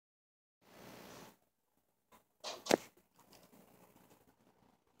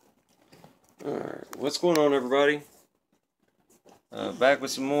Alright, what's going on, everybody? Back with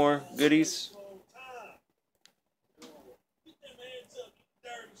some more goodies.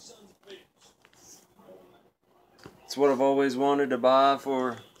 It's what I've always wanted to buy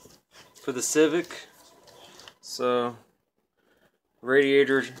for the Civic. So,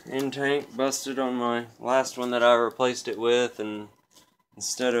 radiator in tank busted on my last one that I replaced it with, and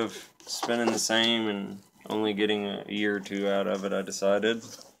instead of spending the same and only getting a year or two out of it, I decided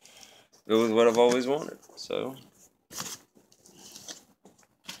go with what I've always wanted. So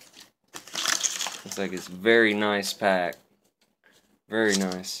looks like it's very nice pack. Very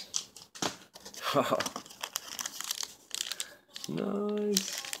nice. Oh,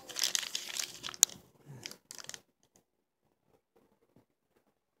 nice.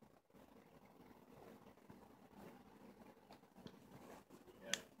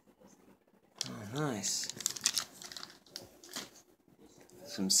 Oh, nice.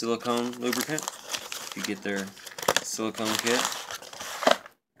 Some silicone lubricant. If you get their silicone kit.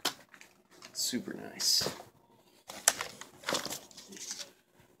 Super nice.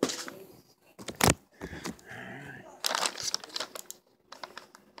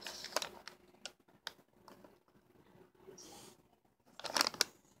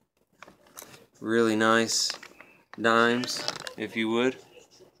 Really nice dimes, if you would,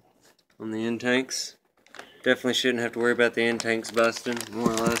 on the end tanks. Definitely shouldn't have to worry about the end tanks busting, more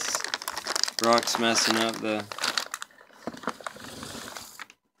or less. Rocks messing up the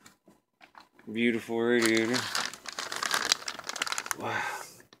beautiful radiator. Wow.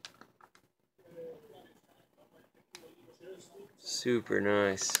 Super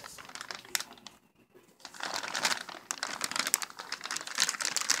nice.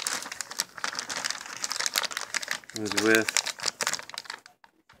 It was with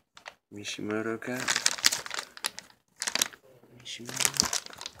Mishimoto cap.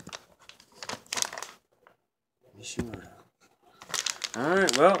 Mishimoto.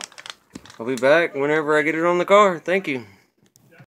 Alright, well, I'll be back whenever I get it on the car. Thank you.